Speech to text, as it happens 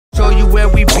tell you where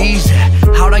we bees at.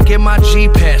 How'd I get my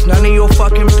G-Pass? None of your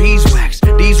fucking beeswax.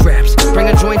 These raps bring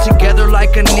a joint together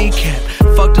like a kneecap.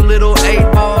 Fuck the little 8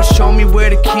 balls, show me where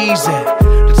the keys at.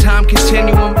 The time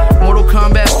continuum, Mortal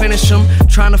Kombat finish them.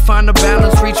 Trying to find a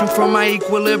balance, reaching for my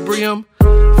equilibrium.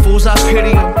 Fools, I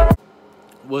pity them.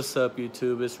 What's up,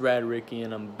 YouTube? It's Rad Ricky,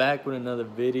 and I'm back with another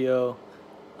video.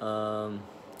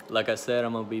 Like I said,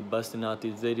 I'm gonna be busting out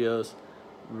these videos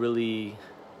really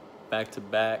back to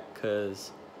back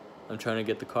because I'm trying to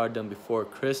get the car done before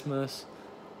Christmas.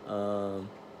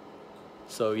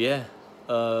 So yeah,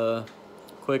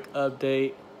 quick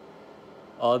update.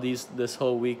 This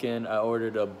whole weekend I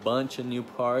ordered a bunch of new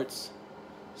parts.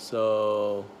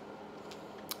 So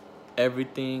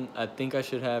everything, I think I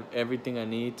should have everything I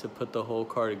need to put the whole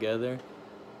car together,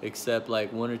 except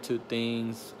like 1 or 2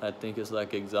 things. I think it's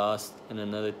like exhaust and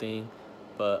another thing,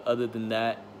 but other than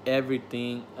that,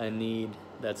 everything I need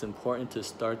that's important to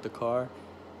start the car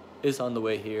is on the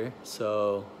way here.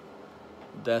 So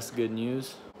that's good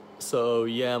news. So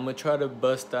yeah, I'm gonna try to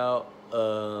bust out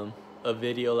a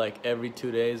video like every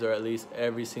 2 days, or at least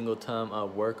every single time I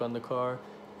work on the car.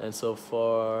 And so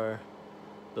far,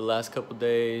 the last couple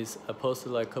days, I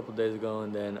posted like a couple days ago,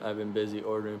 and then I've been busy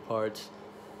ordering parts.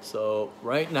 So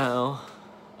right now,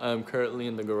 I'm currently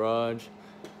in the garage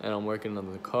and I'm working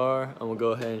on the car. I'm gonna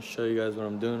go ahead and show you guys what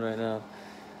I'm doing right now.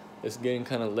 It's getting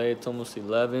kind of late, it's almost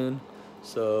 11.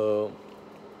 So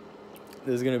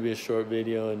this is gonna be a short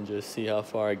video and just see how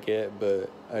far I get,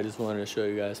 but I just wanted to show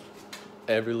you guys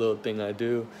every little thing I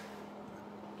do,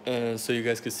 and so you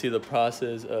guys could see the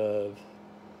process of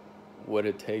what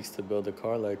it takes to build a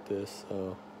car like this.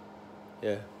 So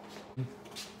yeah,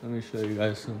 let me show you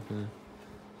guys something.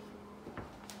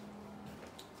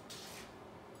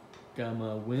 Got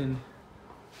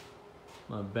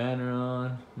my banner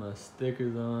on, my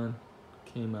stickers on.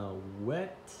 Came out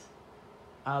wet.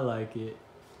 I like it.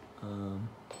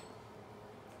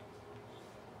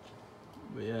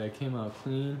 But yeah, it came out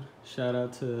clean. Shout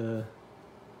out to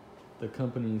the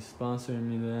company sponsoring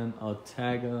me then. I'll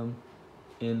tag them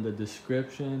in the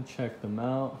description. Check them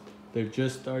out. They're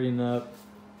just starting up.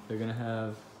 They're gonna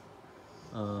have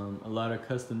a lot of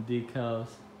custom decals,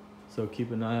 so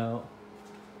keep an eye out.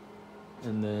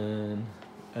 And then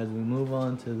as we move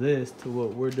on to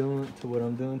what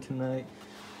I'm doing tonight,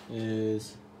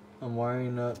 is I'm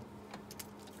wiring up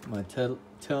my tail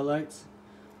lights.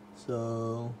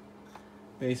 So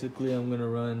basically I'm gonna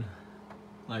run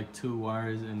like 2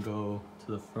 wires and go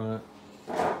to the front.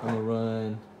 I'm gonna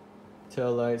run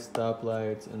tail lights, stop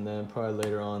lights, and then probably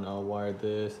later on I'll wire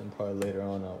this, and probably later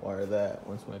on I'll wire that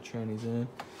once my tranny's in.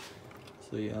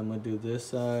 So yeah, I'm gonna do this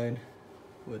side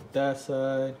with that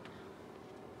side.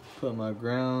 Put my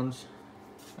grounds.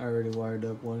 I already wired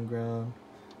up 1 ground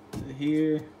to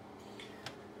here.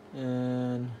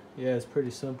 And yeah, it's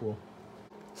pretty simple.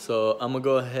 So I'm gonna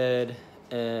go ahead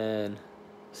and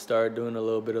start doing a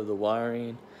little bit of the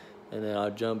wiring, and then I'll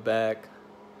jump back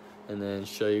and then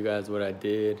show you guys what I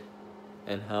did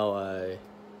and how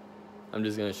I'm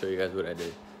just gonna show you guys what I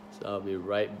did. So I'll be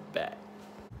right back.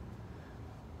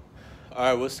 All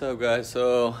right, what's up guys?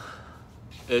 So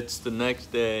it's the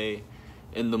next day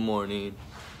in the morning.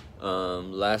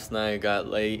 Last night I got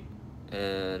late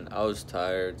and I was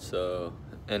tired, so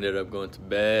ended up going to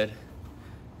bed.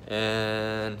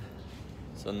 And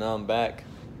so now I'm back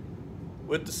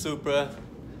with the Supra.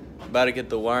 About to get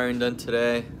the wiring done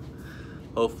today,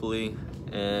 hopefully,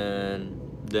 and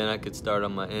then I could start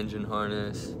on my engine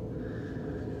harness.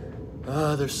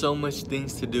 There's so much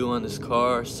things to do on this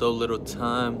car, so little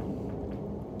time.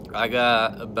 I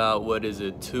got about,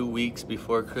 2 weeks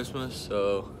before Christmas,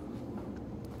 so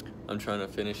I'm trying to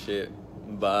finish it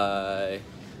by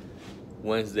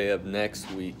Wednesday of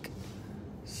next week.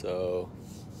 So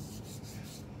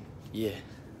yeah,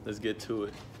 let's get to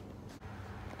it.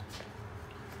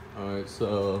 Alright,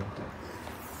 so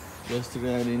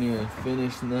yesterday I didn't even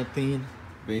finish nothing.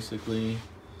 Basically,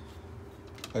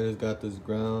 I just got this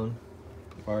ground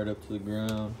wired up to the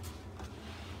ground,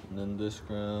 and then this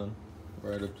ground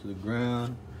wired up to the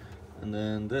ground, and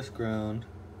then this ground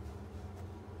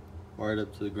wired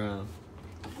up to the ground.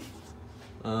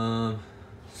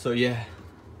 So yeah,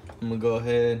 I'm gonna go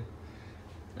ahead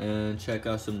and check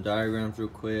out some diagrams real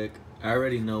quick. I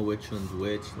already know which one's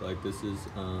which. Like this is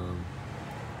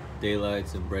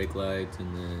daylights and brake lights,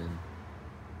 and then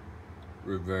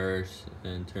reverse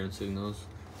and turn signals,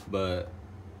 but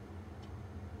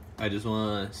I just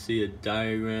want to see a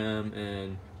diagram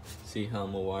and see how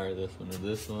I'm gonna wire this one to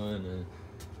this one, and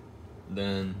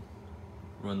then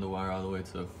run the wire all the way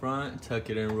to the front,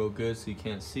 tuck it in real good so you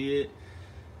can't see it,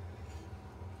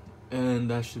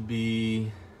 and that should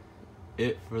be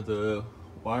it for the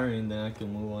wiring, then I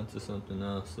can move on to something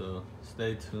else. So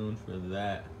stay tuned for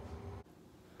that.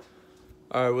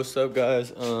 All right, what's up, guys?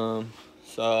 So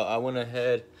I went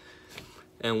ahead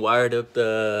and wired up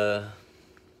the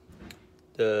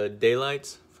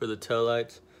daylights for the tail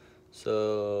lights.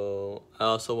 So I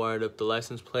also wired up the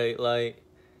license plate light.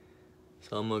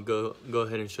 So I'm gonna go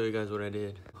ahead and show you guys what I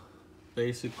did.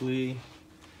 Basically,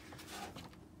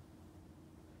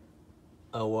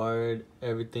 I wired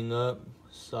everything up,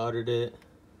 soldered it,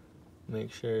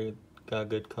 make sure it got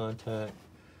good contact,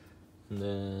 and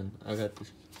then I got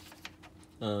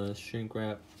the shrink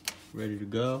wrap ready to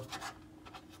go.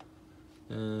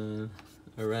 And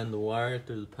I ran the wire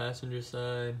through the passenger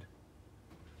side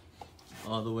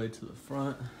all the way to the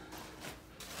front,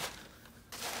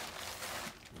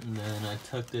 and then I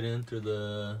tucked it in through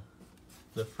the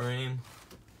frame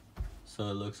so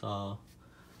it looks all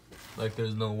like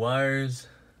there's no wires,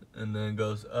 and then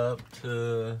goes up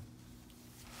to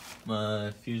my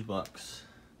fuse box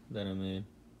that I made.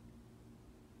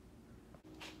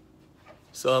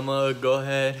 So I'm gonna go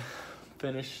ahead,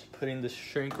 finish putting the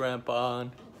shrink wrap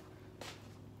on,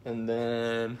 and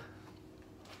then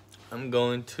I'm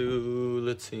going to,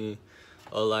 let's see,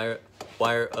 I'll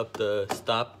wire up the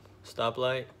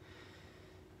stoplight,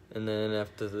 and then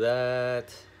after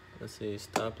that, let's see,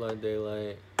 stoplight,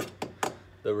 daylight,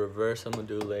 the reverse I'm gonna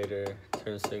do later,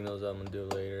 turn signals I'm gonna do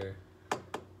later.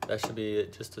 That should be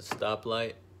it, just a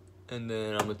stoplight, and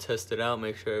then I'm gonna test it out,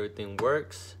 make sure everything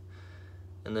works,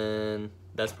 and then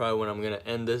that's probably when I'm gonna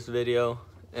end this video,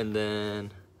 and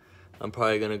then I'm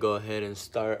probably gonna go ahead and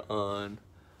start on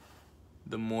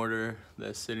the motor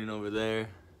that's sitting over there,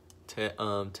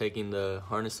 taking the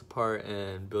harness apart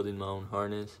and building my own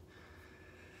harness.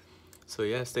 So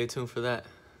yeah, stay tuned for that.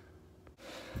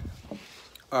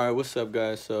 All right, what's up,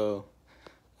 guys? So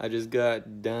I just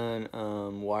got done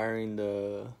wiring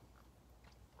the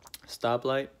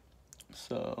stoplight,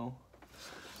 so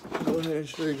I'll go ahead and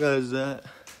show you guys that.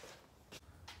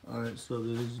 All right, so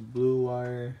this blue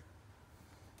wire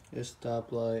is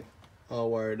stoplight,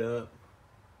 all wired up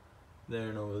there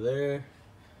and over there.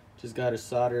 Just gotta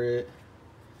solder it.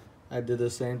 I did the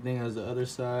same thing as the other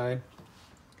side,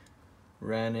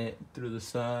 ran it through the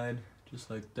side just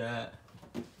like that,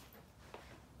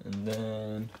 and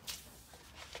then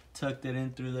tucked it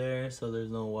in through there so there's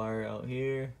no wire out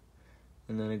here,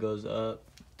 and then it goes up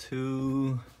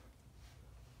to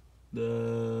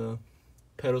the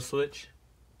pedal switch.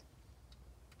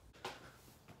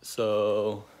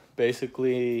 So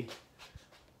basically,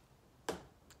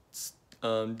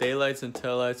 daylights and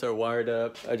taillights are wired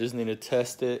up. I just need to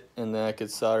test it, and then I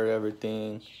could solder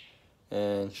everything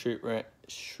and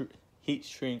heat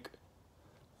shrink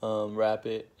wrap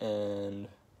it, and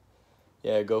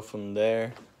yeah, go from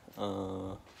there.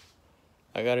 I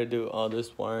gotta do all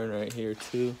this wiring right here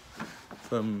too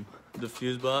from the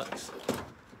fuse box,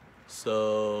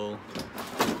 so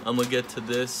I'm gonna get to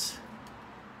this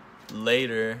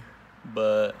later,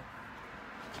 but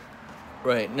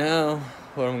right now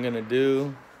what I'm gonna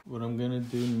do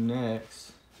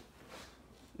next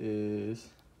is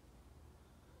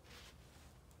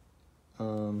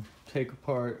take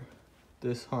apart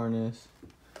this harness,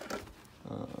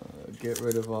 get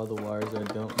rid of all the wires I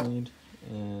don't need,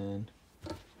 and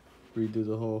redo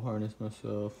the whole harness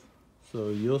myself. So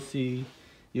you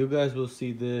guys will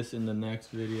see this in the next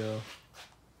video,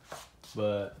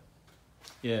 but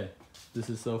yeah, this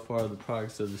is so far the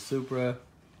progress of the Supra.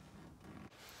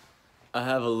 I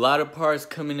have a lot of parts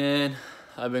coming in.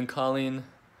 I've been calling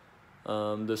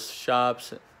the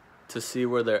shops to see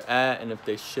where they're at and if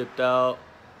they shipped out,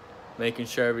 making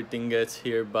sure everything gets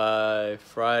here by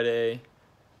Friday.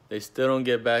 They still don't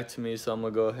get back to me, so I'm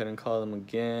gonna go ahead and call them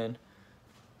again.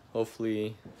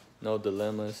 Hopefully no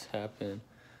dilemmas happen.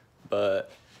 But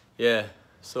yeah,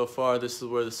 so far this is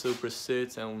where the Supra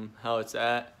sits and how it's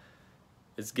at.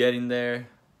 It's getting there.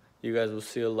 You guys will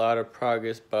see a lot of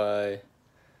progress by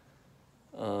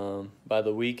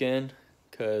the weekend,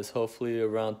 because hopefully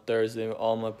around Thursday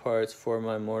all my parts for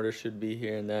my motor should be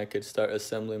here, and then I could start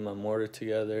assembling my motor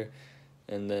together,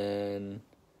 and then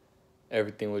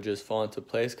everything would just fall into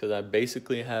place, because I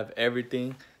basically have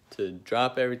everything to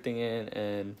drop everything in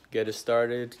and get it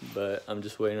started, but I'm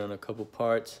just waiting on a couple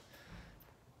parts.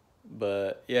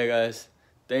 But yeah, guys,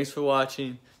 thanks for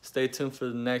watching. Stay tuned for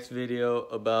the next video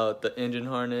about the engine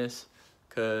harness,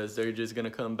 because they're just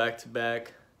gonna come back to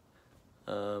back.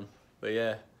 But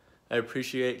yeah, I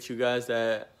appreciate you guys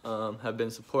that have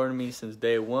been supporting me since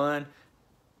day one.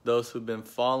 Those who've been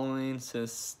following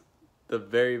since the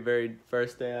very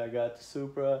first day I got the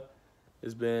Supra.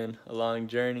 It's been a long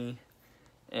journey,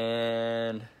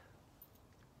 and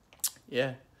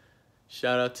yeah,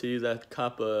 shout out to you that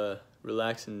cop a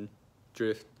relaxing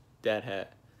drift dad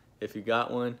hat. If you got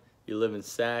one, you live in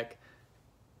Sac,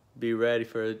 be ready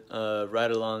for a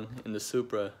ride along in the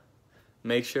Supra.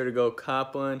 Make sure to go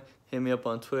cop one. Hit me up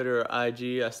on Twitter or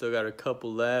IG. I still got a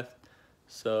couple left.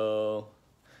 So,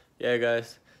 yeah,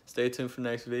 guys. Stay tuned for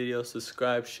next video.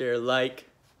 Subscribe, share, like.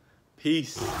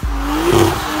 Peace.